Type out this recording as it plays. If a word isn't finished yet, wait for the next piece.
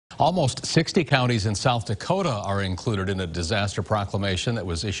Almost 60 counties in South Dakota are included in a disaster proclamation that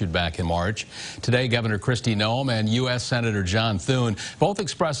was issued back in March. Today, Governor Kristi Noem and U.S. Senator John Thune both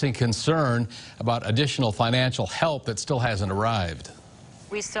expressing concern about additional financial help that still hasn't arrived.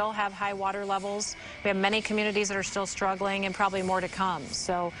 We still have high water levels. We have many communities that are still struggling and probably more to come.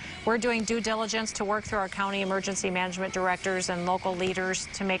 So we're doing due diligence to work through our county emergency management directors and local leaders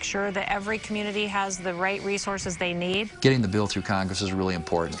to make sure that every community has the right resources they need. Getting the bill through Congress is really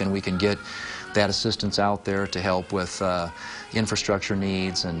important, and we can get that assistance out there to help with infrastructure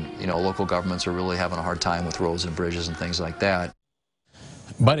needs, and local governments are really having a hard time with roads and bridges and things like that.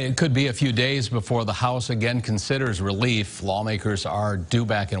 But it could be a few days before the House again considers relief. Lawmakers are due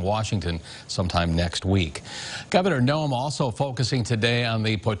back in Washington sometime next week. Governor Noem also focusing today on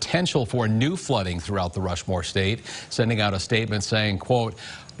the potential for new flooding throughout the Rushmore state, sending out a statement saying, quote,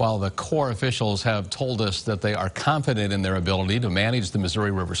 "While the Corps officials have told us that they are confident in their ability to manage the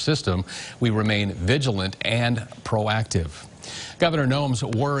Missouri River system, we remain vigilant and proactive." Governor Noem's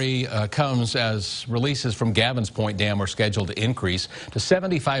worry comes as releases from Gavins Point Dam are scheduled to increase to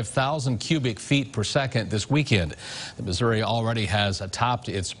 75,000 cubic feet per second this weekend. The Missouri already has topped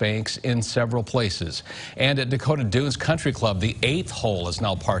its banks in several places. And at Dakota Dunes Country Club, the 8th hole is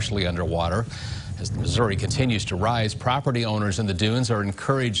now partially underwater. As the Missouri continues to rise, property owners in the dunes are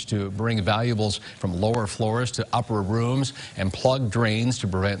encouraged to bring valuables from lower floors to upper rooms and plug drains to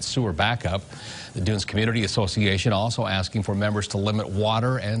prevent sewer backup. The Dunes Community Association also asking for members to limit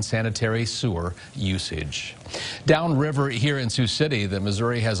water and sanitary sewer usage. Downriver here in Sioux City, the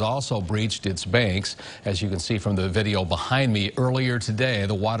Missouri has also breached its banks. As you can see from the video behind me earlier today,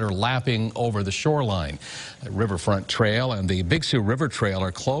 the water lapping over the shoreline. The Riverfront Trail and the Big Sioux River Trail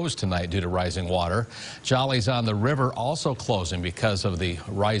are closed tonight due to rising water. Jollies on the river also closing because of the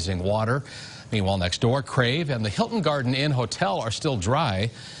rising water. Meanwhile, next door, Crave and the Hilton Garden Inn Hotel are still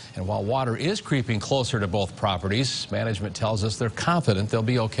dry. And while water is creeping closer to both properties, management tells us they're confident they'll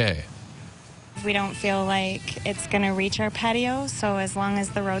be okay. We don't feel like it's going to reach our patio, so as long as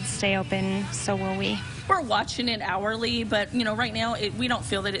the roads stay open, so will we. We're watching it hourly, but right now we don't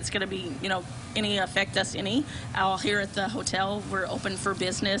feel that it's going to be any affect us any. Out here at the hotel, we're open for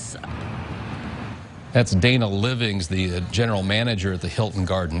business. That's Dana Livings, the general manager at the Hilton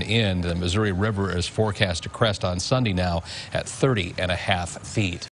Garden Inn. The Missouri River is forecast to crest on Sunday now at 30.5 feet.